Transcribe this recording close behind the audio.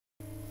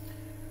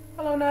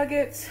Hello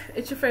Nuggets,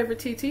 it's your favorite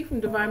TT from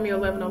Divine Me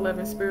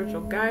 1111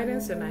 Spiritual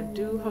Guidance, and I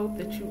do hope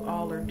that you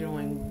all are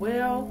doing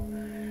well.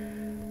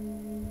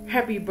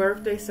 Happy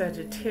birthday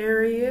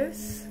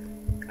Sagittarius.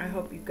 I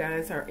hope you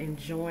guys are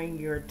enjoying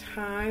your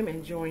time,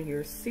 enjoying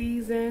your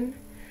season.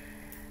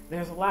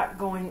 There's a lot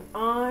going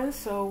on,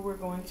 so we're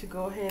going to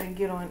go ahead and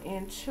get on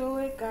into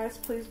it. Guys,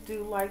 please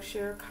do like,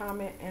 share,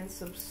 comment, and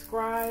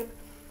subscribe.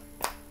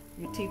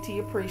 Your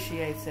TT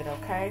appreciates it,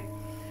 okay?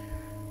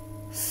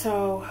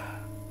 So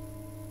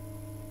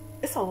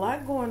it's a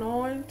lot going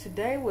on.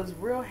 Today was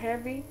real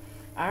heavy.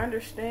 I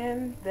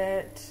understand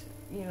that,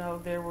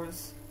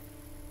 there's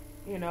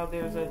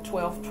a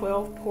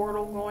 12/12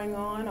 portal going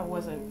on. I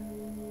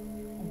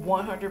wasn't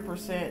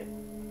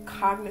 100%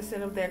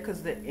 cognizant of that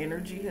because the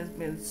energy has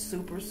been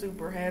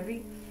super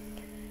heavy.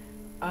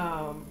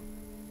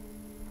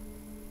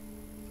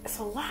 It's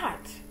a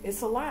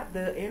lot.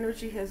 The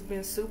energy has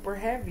been super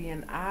heavy,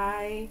 and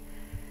I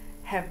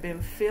have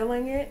been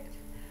feeling it.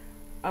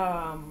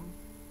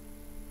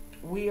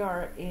 We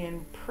are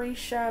in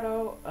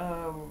pre-shadow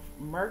of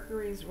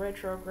Mercury's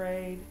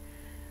retrograde.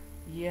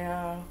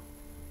 Yeah,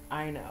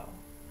 I know.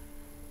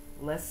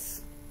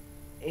 Let's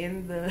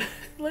end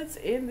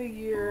the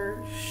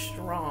year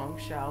strong,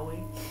 shall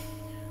we?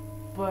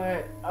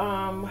 But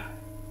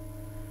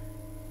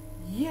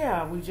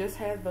yeah, we just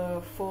had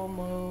the full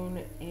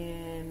moon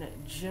in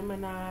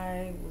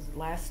Gemini. It was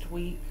last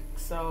week,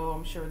 so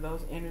I'm sure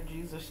those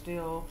energies are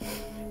still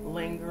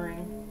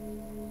lingering.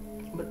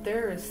 But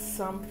there is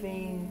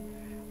something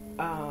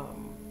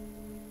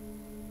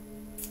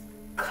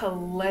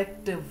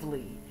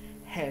collectively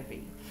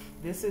heavy.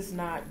 This is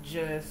not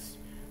just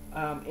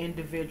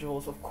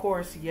individuals. Of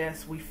course,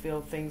 yes, we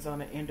feel things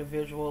on an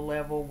individual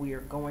level. We are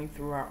going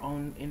through our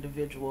own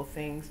individual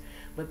things,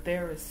 but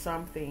there is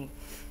something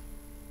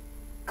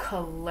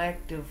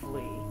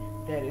collectively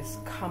that is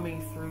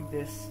coming through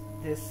this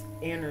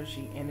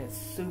energy, and it's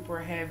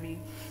super heavy.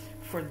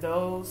 For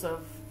those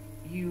of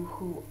you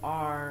who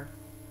are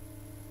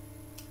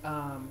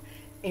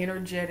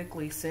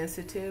energetically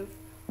sensitive,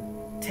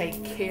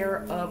 take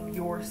care of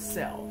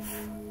yourself.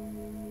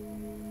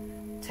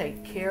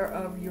 Take care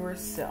of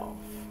yourself.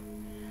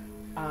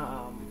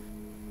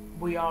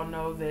 We all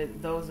know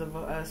that those of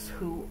us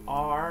who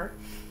are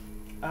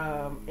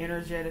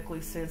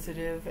energetically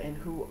sensitive and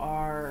who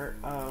are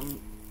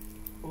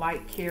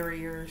light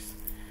carriers,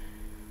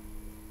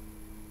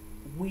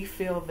 we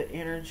feel the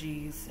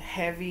energies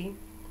heavy,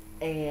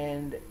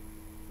 and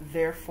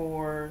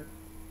therefore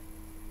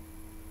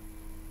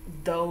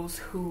those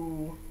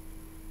who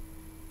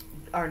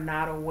are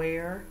not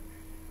aware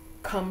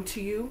come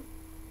to you.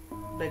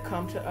 They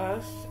come to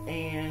us,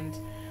 and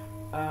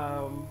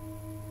I'm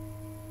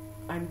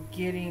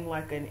getting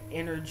like an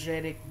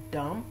energetic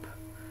dump.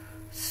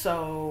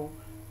 So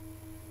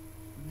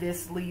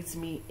this leads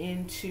me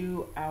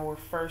into our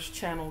first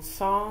channel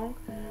song,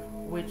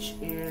 which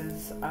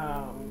is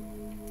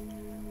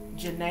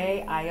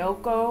Jhene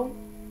Aiko.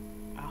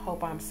 I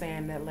hope I'm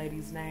saying that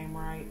lady's name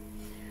right.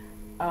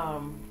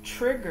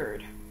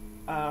 Triggered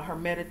her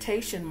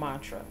meditation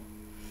mantra: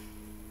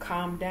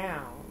 calm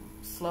down,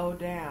 slow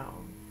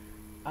down,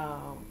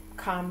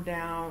 calm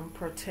down,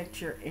 protect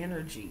your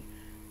energy.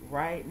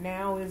 Right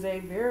now is a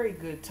very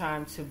good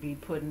time to be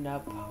putting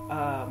up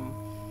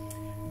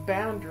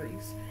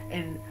boundaries,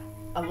 and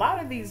a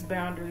lot of these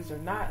boundaries are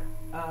not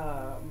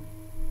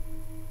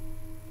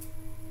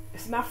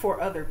it's not for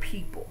other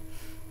people.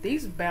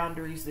 These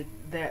boundaries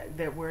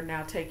that we're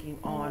now taking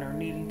on or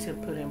needing to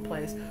put in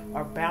place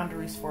are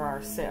boundaries for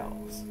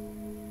ourselves.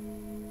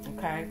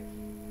 Okay?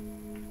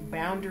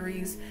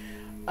 Boundaries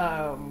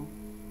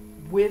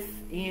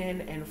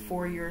within and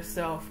for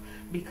yourself,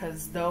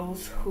 because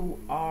those who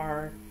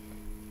are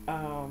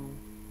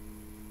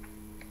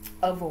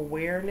of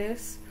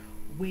awareness,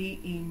 we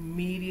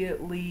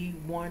immediately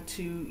want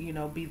to,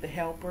 be the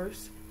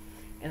helpers.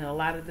 And a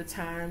lot of the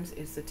times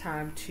it's the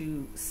time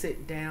to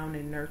sit down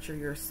and nurture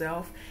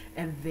yourself,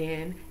 and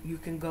then you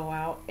can go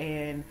out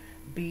and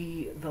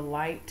be the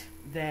light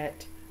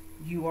that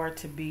you are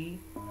to be.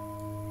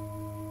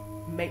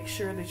 Make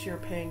sure that you're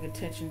paying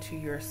attention to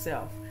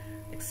yourself,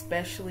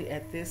 especially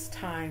at this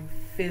time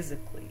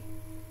physically.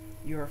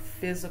 Your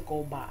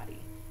physical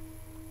body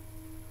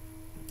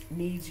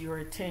needs your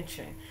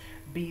attention,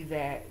 be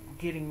that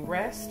getting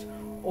rest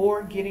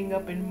or getting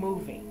up and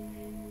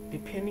moving,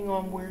 depending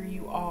on where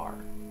you are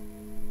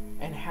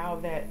and how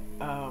the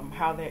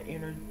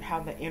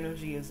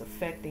energy is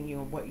affecting you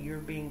and what you're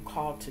being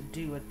called to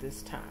do at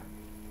this time.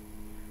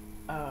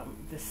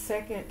 The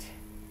second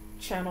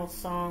channel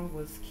song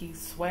was Keith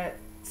Sweat,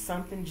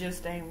 Something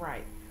Just Ain't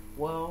Right.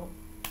 Well,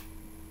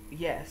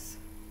 yes,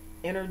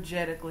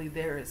 energetically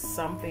there is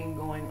something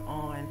going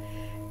on,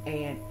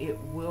 and it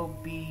will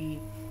be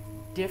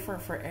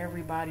different for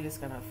everybody. It's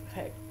going to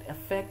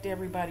affect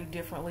everybody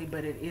differently,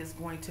 but it is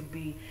going to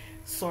be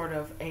sort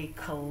of a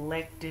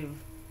collective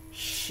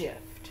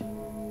shift.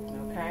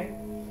 Okay?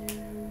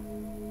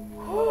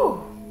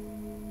 Whew.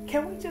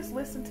 Can we just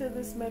listen to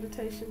this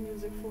meditation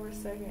music for a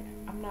second?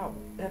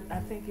 I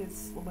think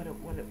it's, what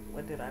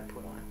did I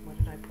put on? What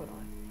did I put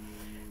on?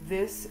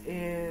 This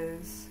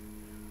is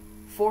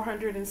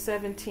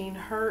 417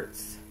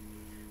 hertz,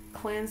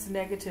 cleanse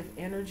negative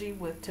energy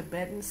with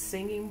Tibetan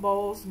singing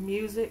bowls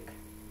music.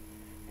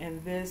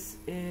 And this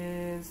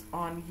is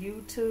on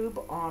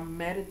YouTube on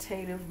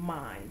Meditative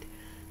Mind.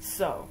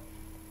 So,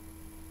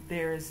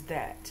 there's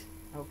that,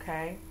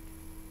 okay?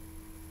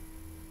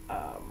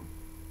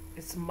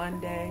 It's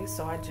Monday,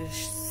 so I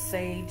just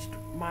saged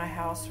my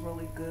house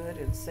really good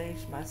and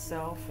saged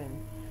myself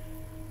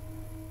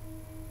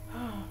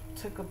and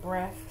took a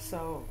breath.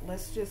 So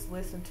let's just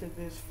listen to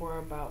this for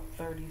about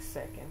 30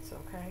 seconds,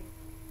 okay?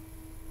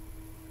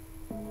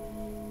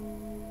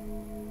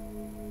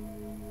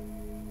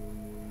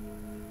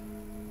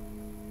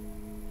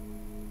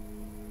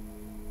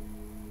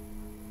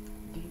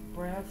 Deep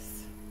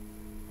breaths.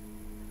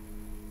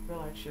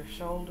 Relax your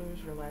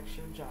shoulders, relax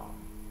your jaw.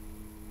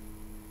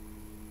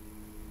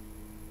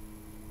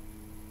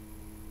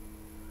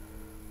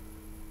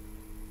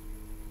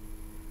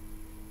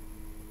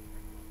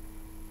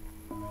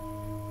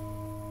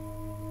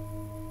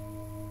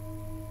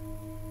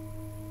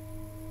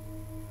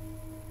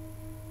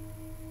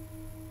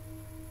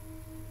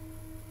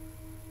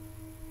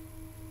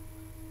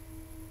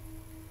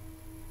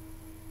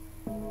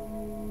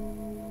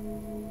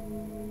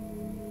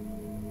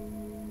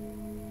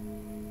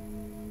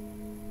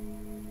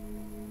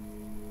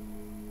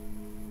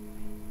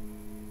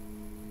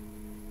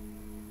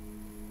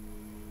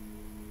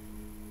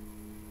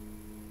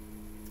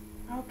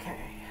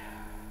 Okay,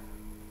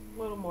 a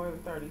little more than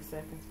 30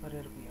 seconds, but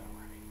it'll be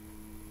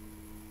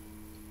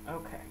all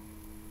right. Okay,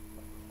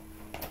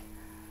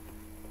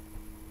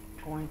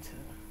 going to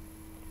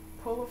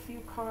pull a few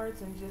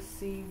cards and just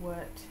see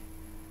what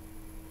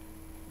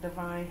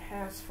Divine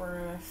has for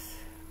us,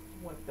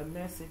 what the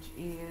message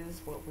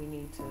is, what we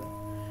need to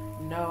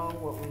know,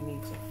 what we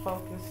need to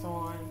focus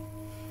on.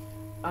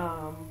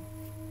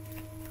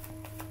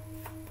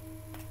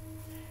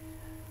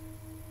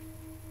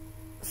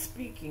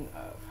 Speaking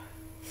of,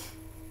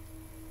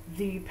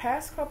 the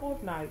past couple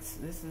of nights,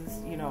 this is,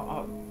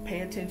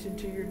 pay attention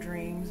to your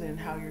dreams and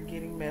how you're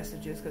getting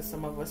messages, because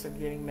some of us are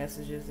getting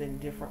messages in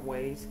different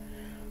ways.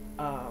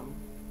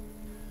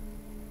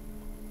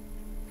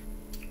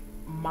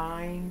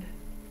 Mind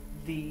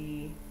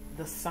the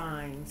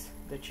signs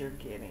that you're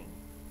getting,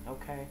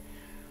 okay?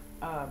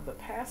 The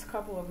past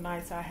couple of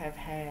nights I have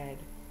had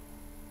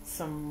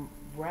some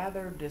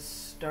rather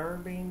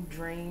disturbing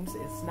dreams.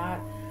 It's not,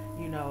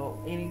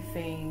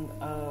 anything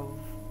of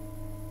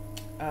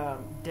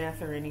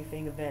death or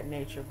anything of that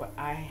nature, but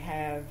I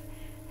have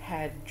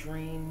had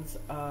dreams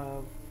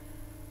of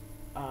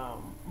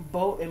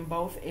in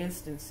both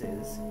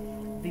instances,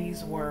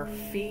 these were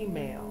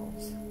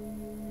females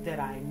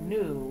that I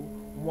knew,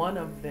 one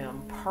of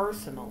them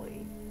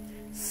personally,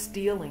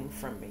 stealing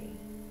from me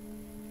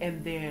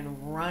and then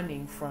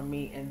running from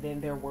me, and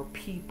then there were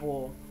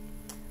people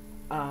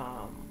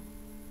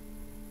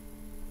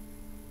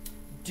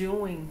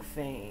doing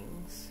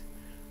things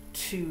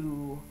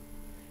to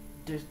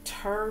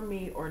deter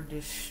me or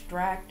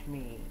distract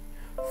me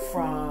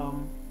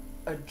from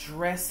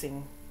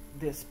addressing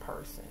this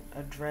person,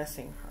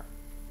 addressing her.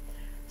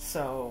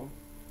 So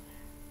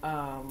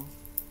I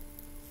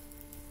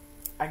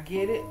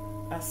get it,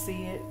 I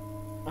see it,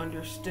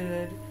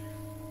 understood,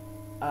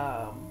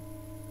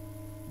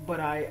 but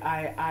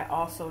I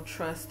also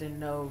trust and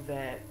know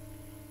that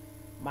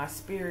my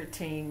spirit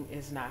team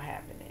is not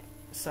having it.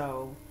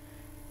 So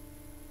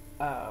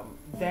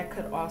that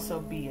could also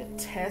be a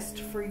test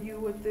for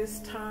you at this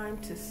time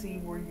to see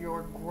where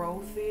your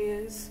growth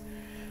is,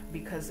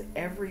 because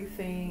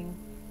everything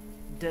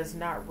does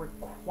not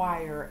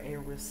require a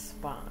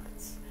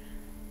response.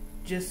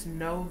 Just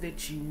know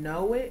that you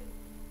know it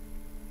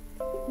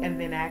and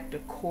then act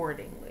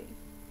accordingly.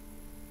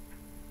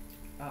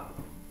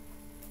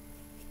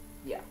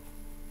 Yeah.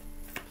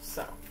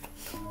 So.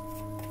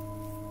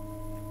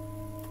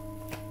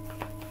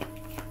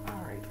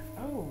 Alright.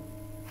 Oh.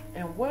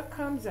 And what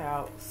comes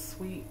out?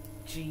 Sweet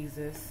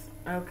Jesus.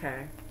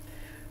 Okay.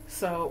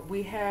 So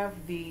we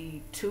have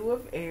the Two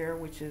of Air,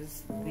 which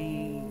is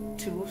the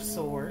Two of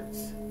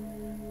Swords.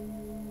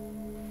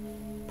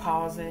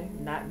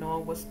 Pausing, not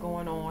knowing what's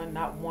going on,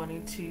 not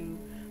wanting to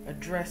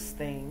address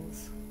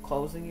things,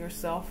 closing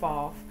yourself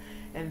off.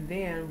 And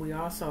then we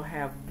also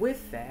have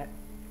with that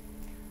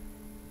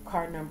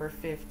card number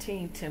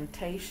 15,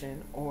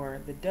 Temptation,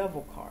 or the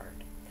Devil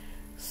card.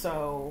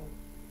 So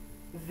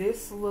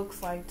this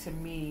looks like to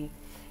me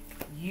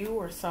you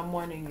or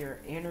someone in your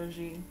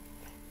energy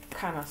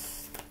kind of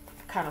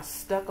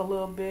stuck a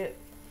little bit.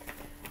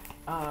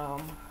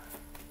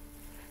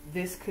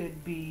 This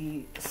could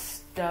be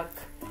stuck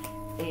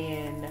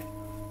in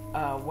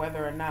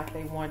whether or not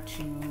they want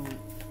to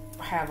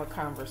have a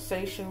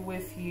conversation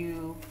with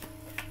you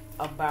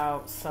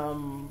about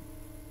some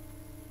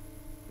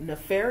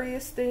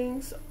nefarious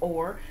things,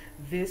 or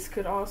this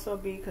could also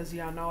be, because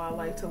y'all know I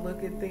like to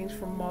look at things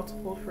from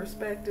multiple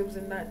perspectives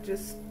and not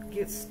just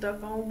get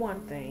stuck on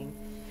one thing.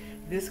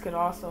 This could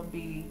also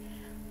be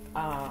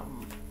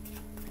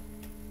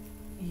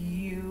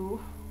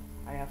you.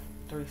 I have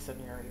 3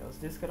 scenarios.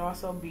 This could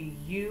also be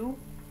you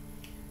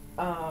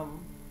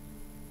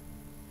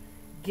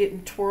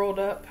getting twirled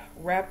up,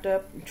 wrapped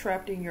up,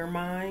 trapped in your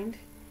mind,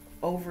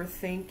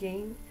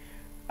 overthinking,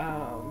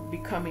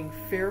 becoming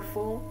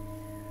fearful,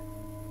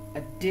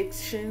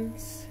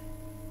 addictions,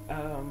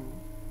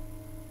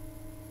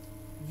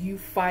 you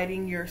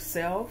fighting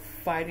yourself,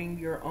 fighting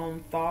your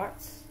own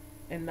thoughts,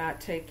 and not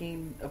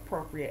taking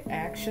appropriate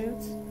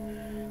actions.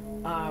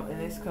 And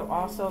this could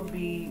also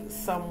be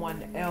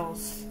someone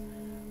else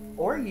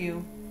or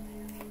you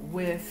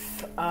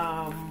with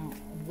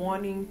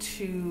wanting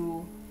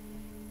to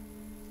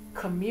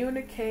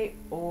communicate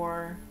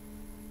or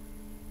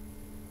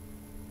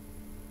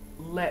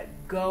let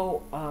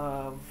go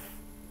of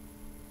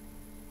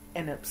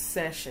an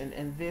obsession.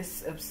 And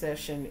this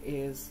obsession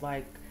is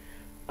like,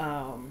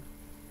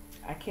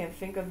 I can't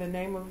think of the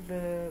name of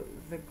the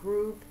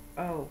group.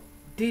 Oh,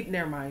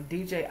 never mind.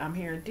 DJ, I'm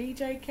hearing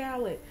DJ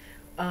Khaled.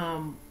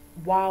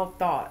 Wild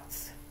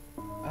Thoughts.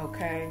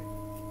 Okay.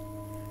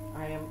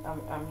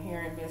 I'm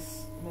hearing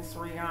Miss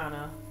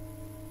Rihanna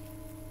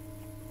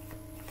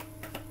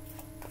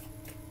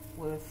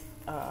with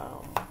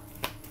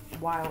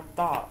Wild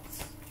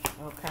Thoughts.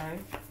 Okay.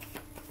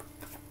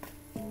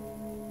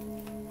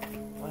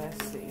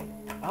 Let's see.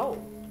 Oh.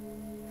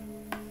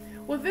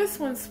 Well, this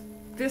one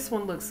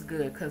looks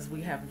good because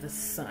we have the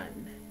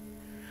sun.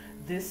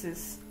 This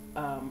is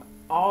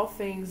all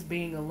things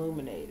being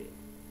illuminated.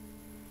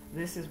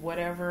 This is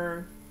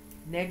whatever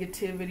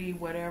negativity,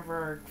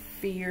 whatever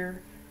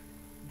fear,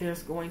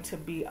 there's going to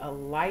be a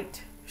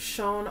light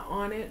shone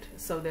on it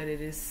so that it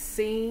is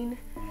seen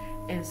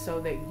and so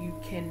that you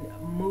can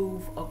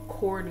move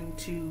according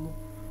to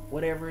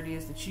whatever it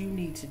is that you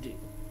need to do.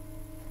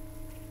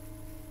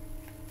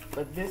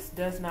 But this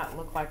does not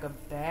look like a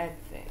bad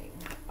thing.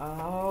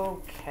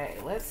 Okay,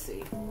 let's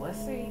see. Let's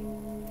see.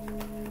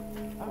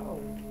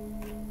 Oh.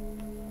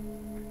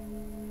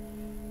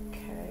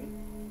 Okay.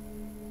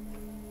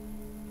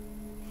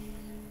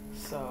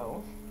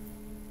 So,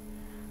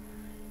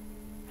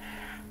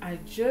 I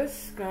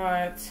just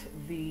got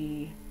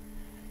the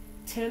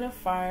 10 of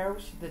Fire,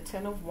 which is the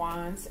 10 of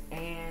Wands,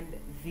 and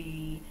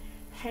the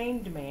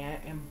Hanged Man,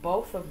 and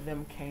both of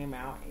them came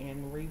out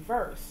in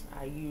reverse.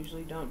 I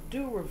usually don't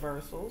do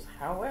reversals.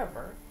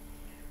 However,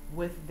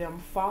 with them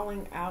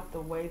falling out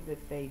the way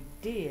that they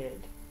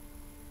did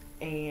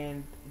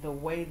and the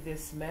way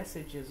this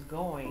message is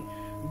going,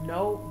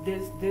 no,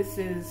 this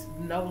is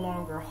no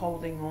longer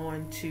holding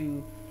on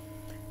to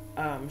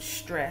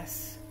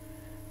stress.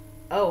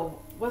 Oh,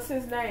 what's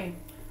his name?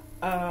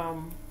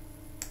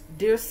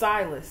 Dear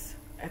Silas.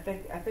 I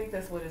think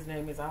that's what his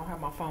name is. I don't have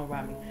my phone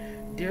by me.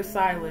 Dear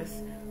Silas,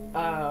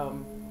 I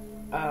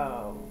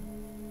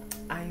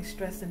ain't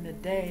stressing the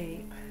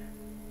day.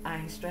 I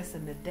ain't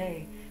stressing the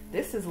day.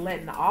 This is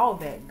letting all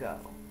that go.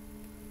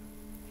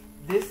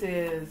 This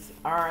is,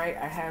 all right,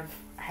 I have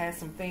had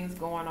some things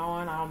going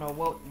on. I don't know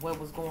what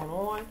was going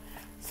on.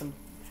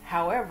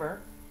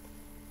 However,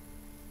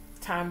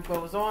 time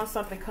goes on,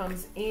 something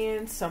comes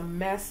in, some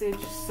message,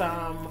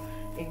 some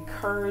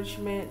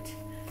encouragement,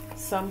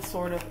 some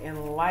sort of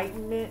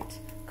enlightenment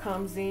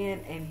comes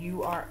in, and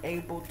you are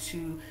able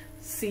to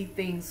see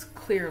things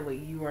clearly.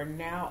 You are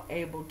now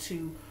able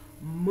to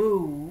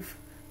move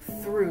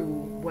through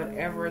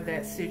whatever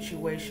that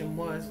situation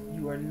was.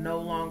 You are no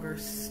longer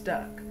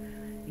stuck.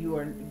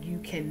 You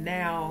can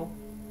now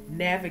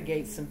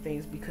navigate some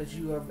things because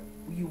you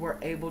were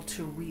able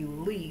to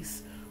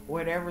release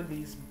whatever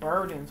these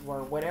burdens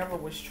were, whatever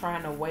was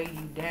trying to weigh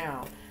you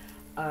down.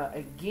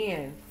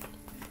 Again,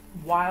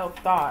 wild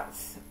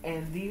thoughts,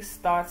 and these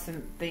thoughts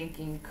and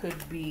thinking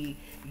could be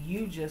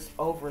you just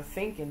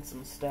overthinking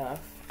some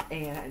stuff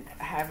and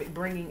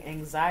bringing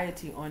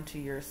anxiety onto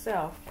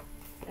yourself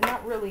and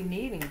not really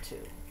needing to.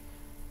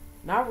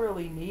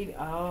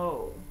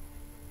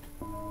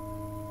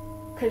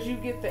 Because you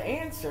get the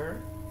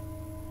answer.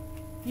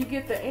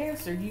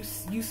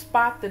 You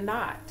spot the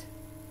knot.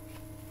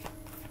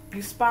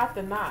 You spot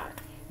the knot.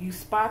 You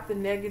spot the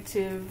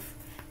negative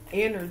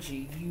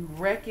energy. You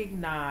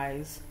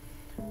recognize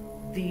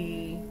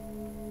the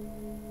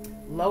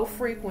low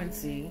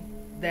frequency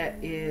that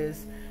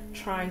is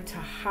trying to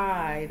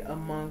hide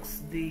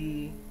amongst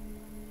the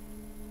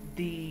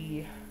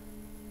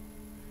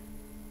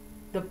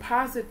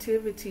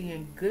positivity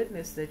and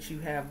goodness that you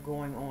have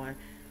going on.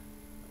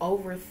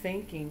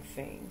 Overthinking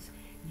things.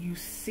 You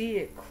see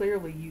it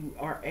clearly. You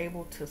are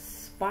able to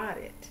spot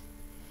it.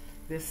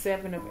 The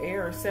 7 of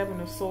Air, or 7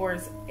 of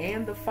Swords,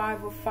 and the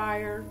 5 of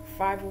Fire,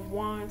 5 of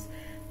Wands,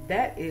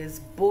 that is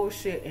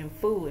bullshit and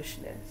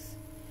foolishness.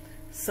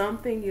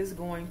 Something is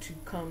going to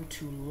come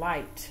to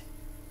light.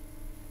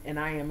 And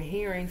I am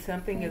hearing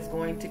something is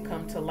going to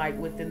come to light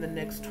within the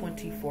next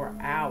 24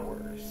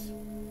 hours.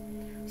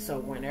 So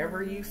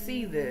whenever you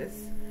see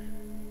this,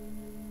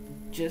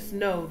 just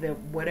know that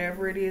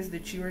whatever it is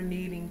that you are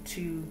needing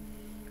to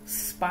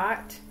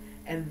spot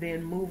and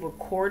then move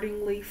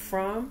accordingly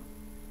from,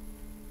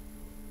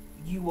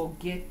 you will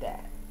get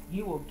that.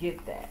 You will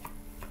get that.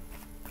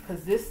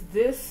 Because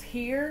this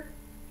here,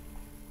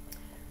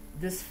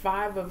 this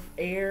 5 of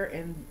air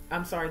and,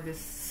 I'm sorry, this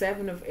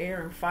 7 of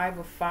air and 5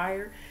 of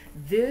fire,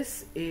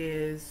 this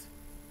is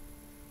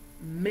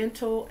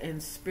mental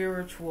and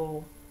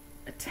spiritual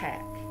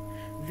attack.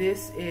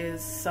 This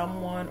is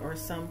someone or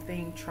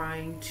something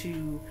trying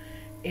to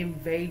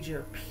invade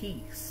your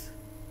peace.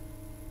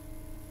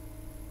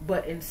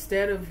 But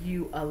instead of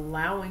you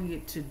allowing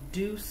it to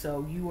do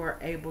so, you are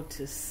able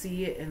to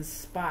see it and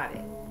spot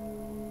it.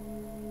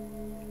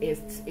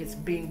 It's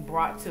being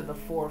brought to the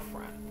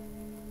forefront.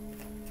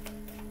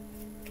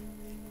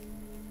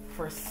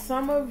 For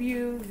some of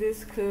you,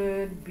 this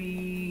could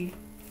be,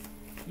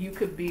 you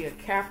could be a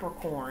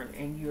Capricorn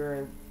and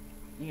you're,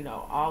 you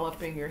know, all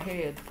up in your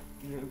head.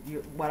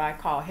 You're what I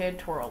call head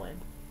twirling.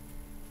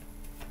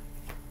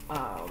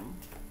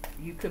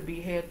 You could be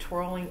head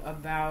twirling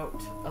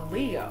about a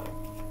Leo.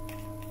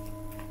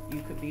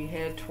 You could be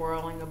head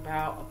twirling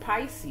about a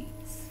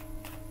Pisces.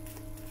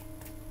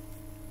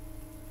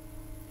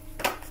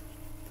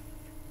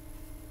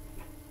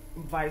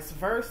 Vice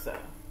versa.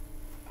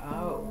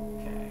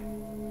 Okay.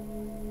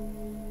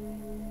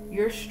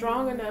 You're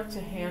strong enough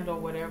to handle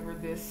whatever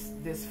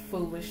this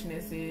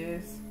foolishness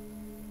is.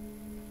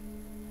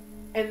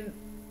 And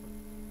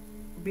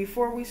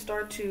before we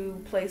start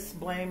to place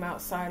blame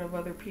outside of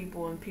other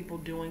people and people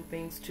doing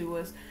things to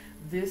us,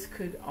 this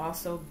could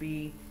also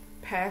be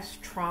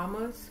past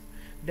traumas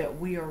that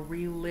we are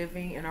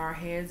reliving in our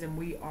heads, and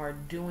we are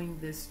doing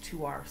this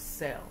to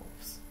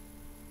ourselves.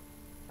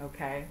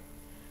 Okay?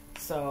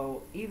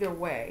 So either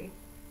way,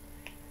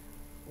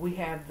 we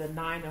have the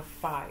 9 of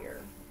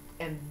fire.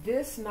 And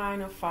this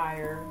 9 of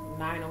fire,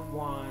 9 of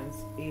wands,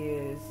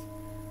 is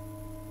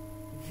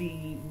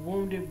the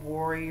wounded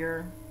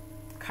warrior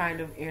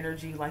kind of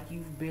energy, like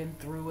you've been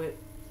through it,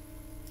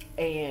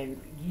 and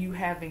you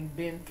having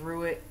been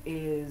through it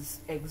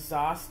is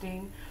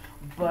exhausting,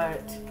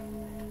 but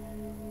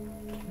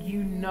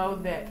you know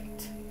that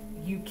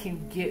you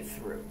can get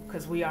through,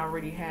 because we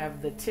already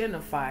have the 10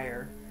 of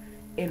fire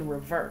in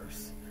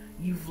reverse.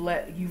 You've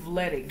let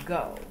it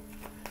go.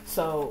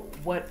 So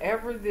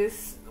whatever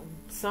this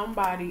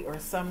somebody or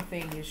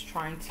something is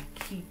trying to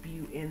keep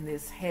you in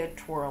this head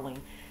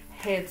twirling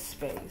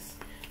headspace,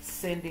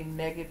 sending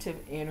negative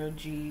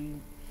energy,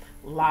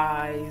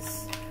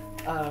 lies,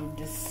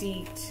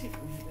 deceit,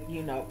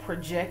 you know,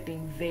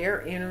 projecting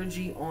their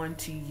energy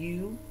onto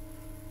you.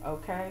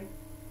 Okay?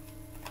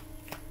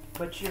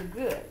 But you're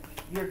good.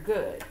 You're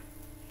good.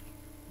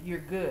 You're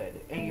good.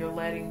 And you're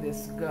letting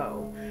this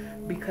go.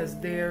 Because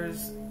there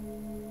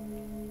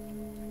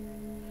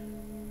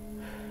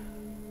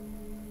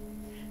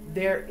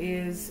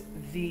is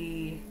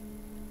the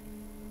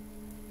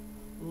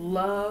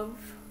love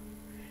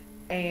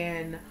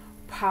and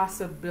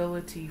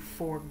possibility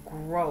for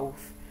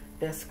growth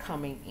that's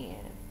coming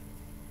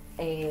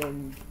in.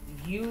 And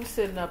you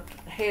sitting up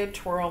head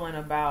twirling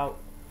about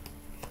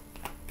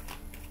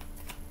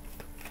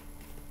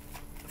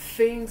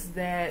things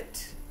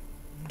that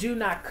do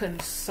not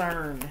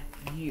concern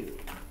you.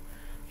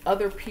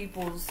 Other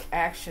people's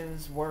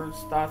actions, words,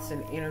 thoughts,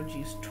 and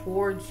energies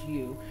towards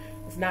you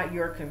is not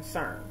your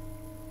concern.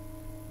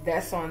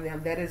 That's on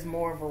them. That is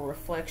more of a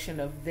reflection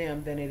of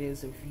them than it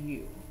is of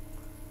you.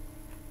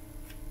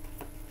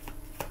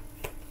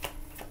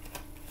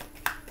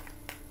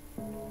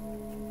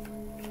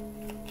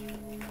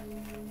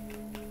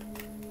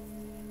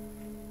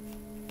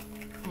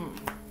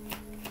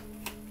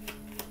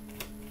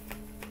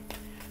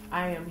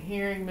 I am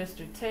hearing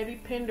Mr. Teddy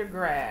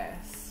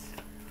Pendergrass.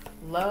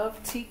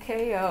 Love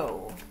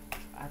TKO.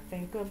 I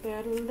think I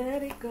better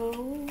let it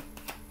go.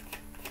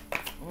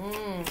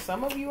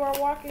 Some of you are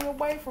walking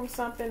away from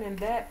something, and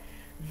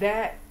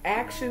that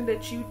action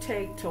that you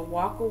take to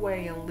walk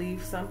away and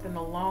leave something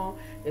alone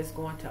is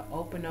going to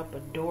open up a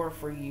door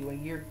for you,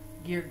 and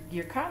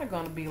you're kind of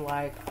going to be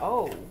like,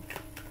 oh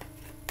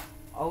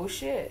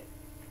shit.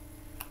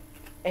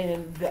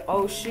 And the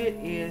oh shit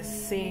is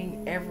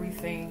seeing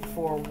everything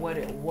for what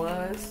it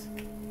was,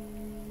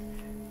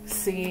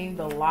 seeing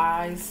the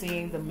lies,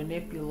 seeing the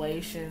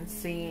manipulation,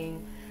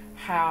 seeing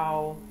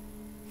how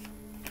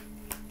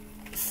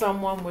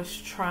someone was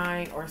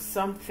trying, or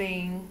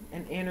something,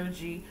 an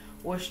energy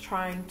was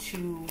trying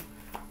to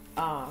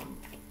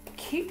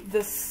keep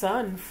the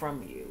sun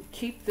from you,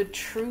 keep the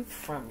truth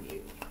from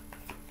you.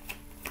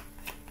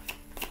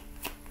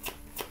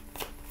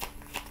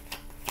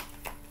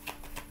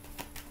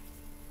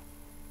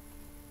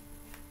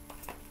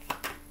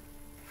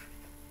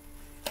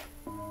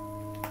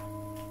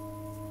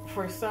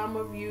 For some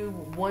of you,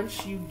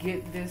 once you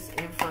get this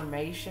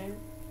information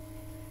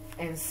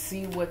and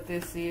see what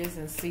this is,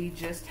 and see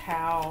just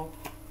how,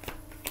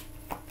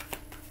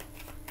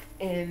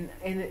 and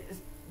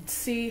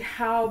see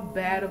how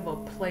bad of a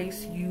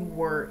place you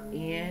were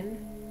in,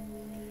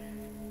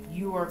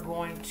 you are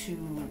going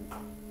to,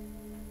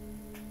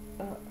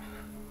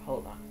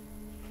 hold on.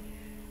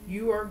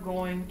 You are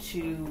going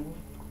to,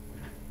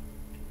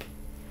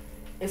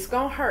 it's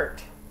going to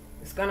hurt.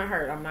 It's gonna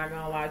hurt. I'm not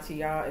gonna lie to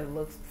y'all. It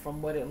looks,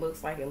 from what it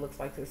looks like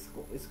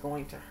it's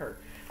going to hurt.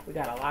 We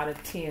got a lot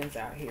of tens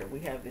out here. We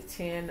have the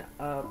 10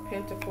 of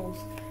Pentacles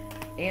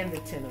and the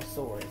 10 of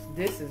Swords.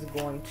 This is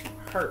going to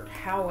hurt.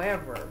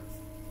 However,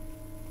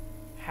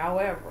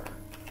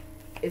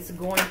 it's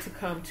going to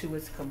come to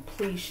its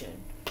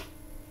completion.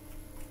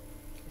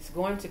 It's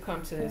going to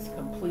come to its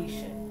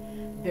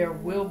completion. There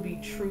will be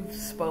truth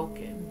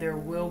spoken. There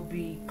will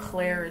be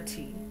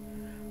clarity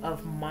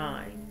of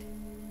mind.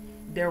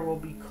 There will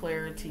be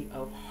clarity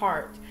of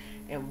heart.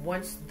 And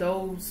once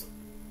those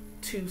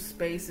two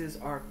spaces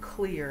are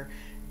clear,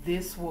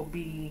 this will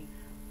be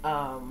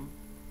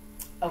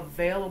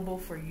available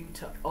for you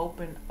to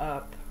open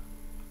up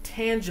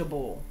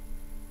tangible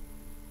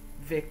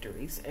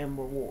victories and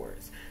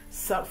rewards.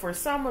 So for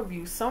some of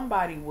you,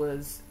 somebody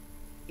was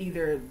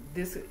either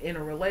this in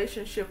a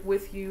relationship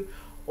with you,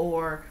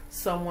 or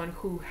someone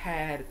who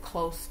had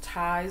close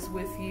ties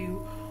with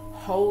you,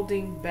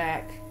 holding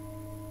back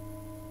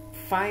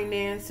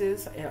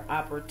finances and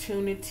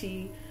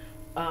opportunity,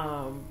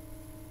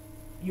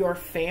 your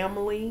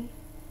family.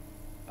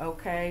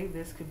 Okay,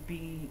 this could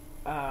be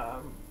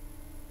a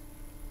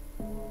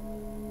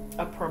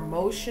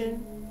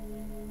promotion.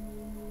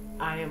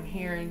 I am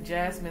hearing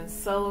Jasmine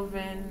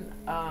Sullivan,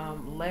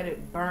 Let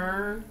It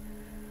Burn.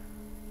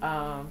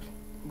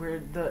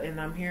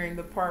 And I'm hearing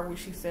the part where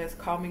she says,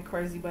 call me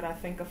crazy, but I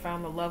think I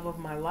found the love of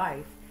my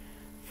life.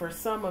 For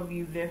some of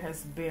you, there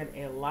has been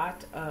a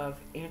lot of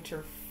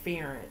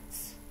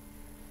interference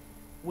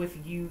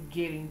with you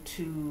getting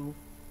to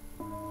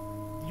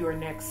your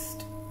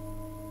next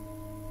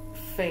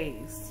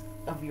phase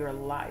of your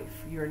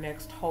life, your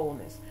next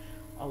wholeness.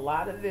 A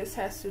lot of this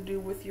has to do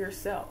with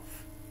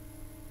yourself.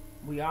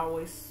 We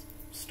always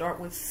start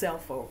with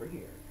self over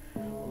here. A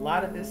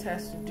lot of this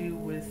has to do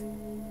with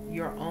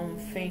your own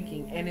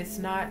thinking. And it's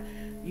not,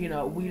 you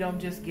know, we don't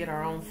just get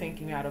our own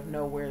thinking out of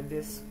nowhere.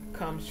 This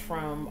comes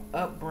from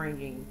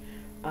upbringing,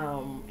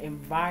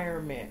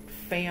 environment,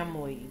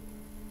 family,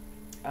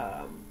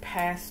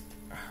 past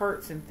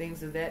hurts and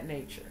things of that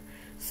nature.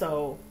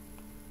 So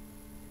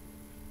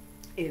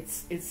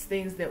it's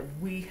things that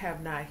we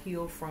have not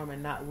healed from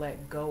and not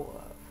let go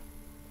of.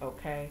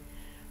 Okay?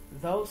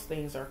 Those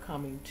things are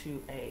coming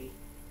to a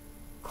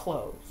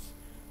close.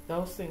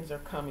 Those things are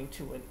coming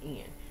to an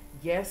end.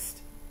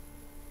 Yes,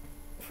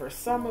 for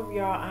some of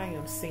y'all, I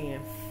am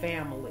seeing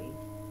family.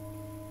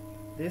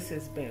 This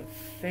has been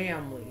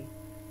family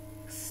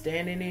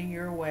standing in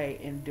your way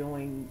and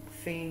doing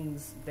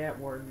things that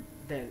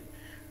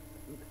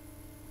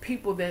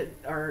people that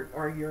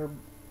are your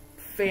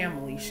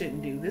family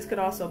shouldn't do. This could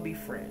also be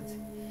friends.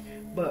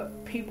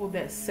 But people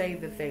that say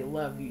that they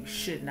love you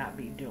should not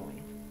be doing.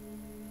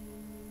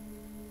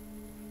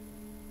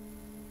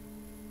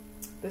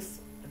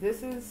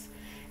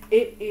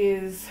 It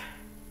is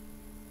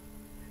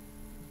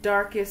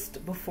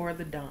darkest before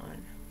the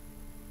dawn.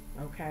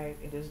 Okay?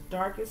 It is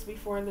darkest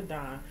before the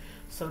dawn.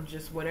 So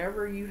just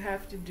whatever you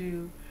have to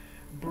do,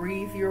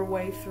 breathe your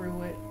way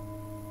through it.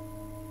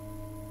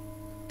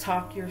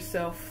 Talk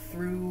yourself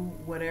through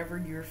whatever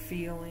you're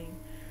feeling.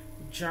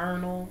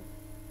 Journal.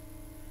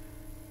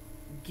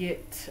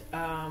 Get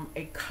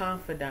a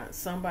confidant,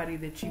 somebody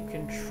that you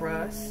can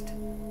trust,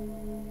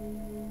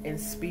 and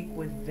speak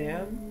with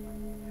them.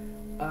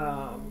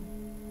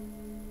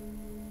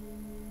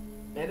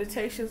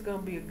 Meditation is going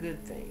to be a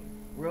good thing.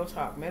 Real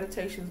talk.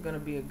 Meditation is going to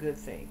be a good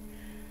thing.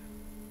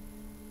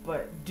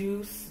 But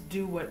do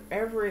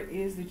whatever it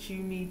is that you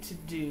need to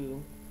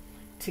do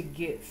to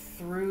get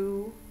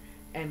through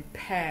and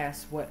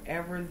past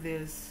whatever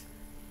this.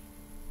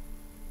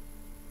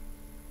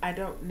 I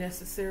don't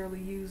necessarily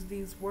use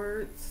these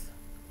words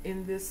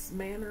in this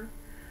manner,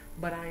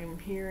 but I am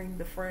hearing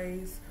the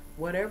phrase,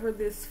 whatever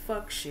this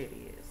fuck shit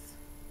is.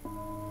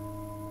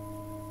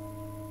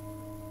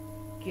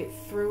 Get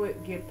through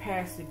it, get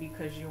past it,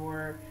 because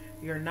your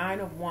 9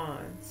 of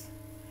Wands,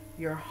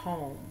 your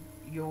home,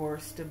 your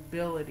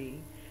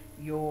stability,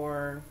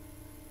 your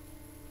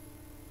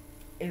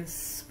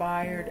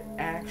inspired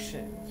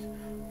actions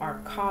are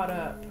caught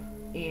up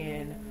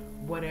in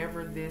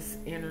whatever this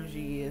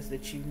energy is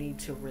that you need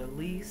to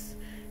release.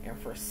 And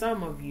for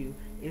some of you,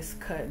 it's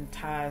cutting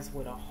ties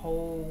with a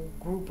whole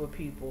group of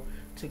people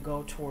to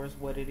go towards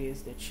what it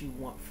is that you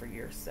want for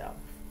yourself.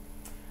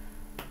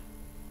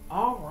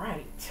 All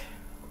right.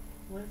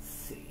 Let's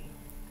see.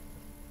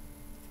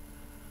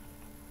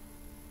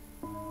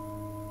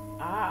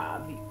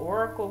 The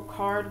oracle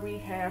card we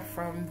have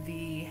from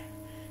the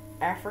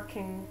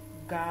African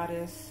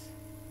goddess.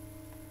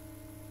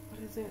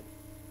 What is it?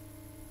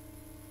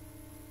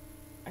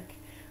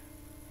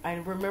 I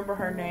remember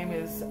her name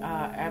is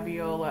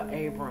Abiola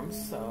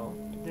Abrams, so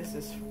this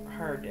is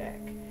her deck.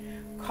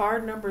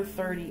 Card number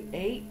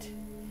 38,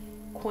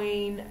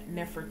 Queen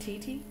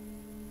Nefertiti,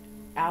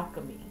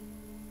 Alchemy.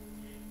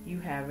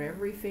 You have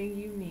everything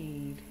you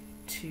need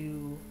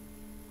to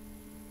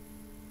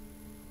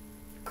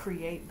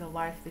create the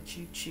life that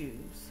you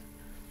choose.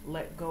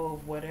 Let go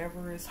of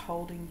whatever is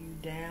holding you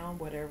down,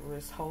 whatever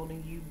is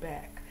holding you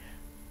back.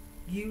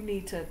 You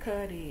need to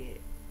cut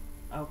it.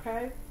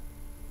 Okay?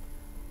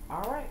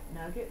 All right,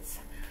 nuggets.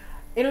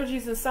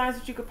 Energies and signs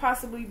that you could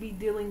possibly be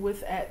dealing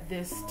with at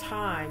this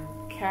time: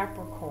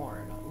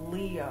 Capricorn,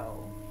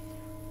 Leo,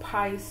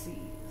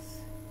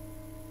 Pisces,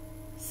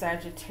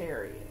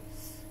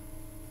 Sagittarius.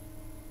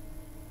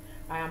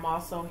 I am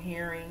also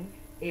hearing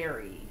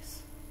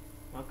Aries.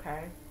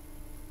 Okay?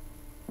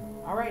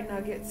 All right,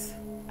 nuggets.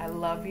 I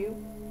love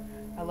you.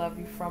 I love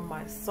you from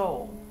my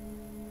soul.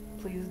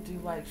 Please do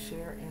like,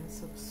 share, and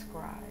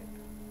subscribe.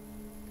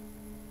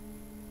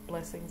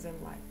 Blessings and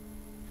light.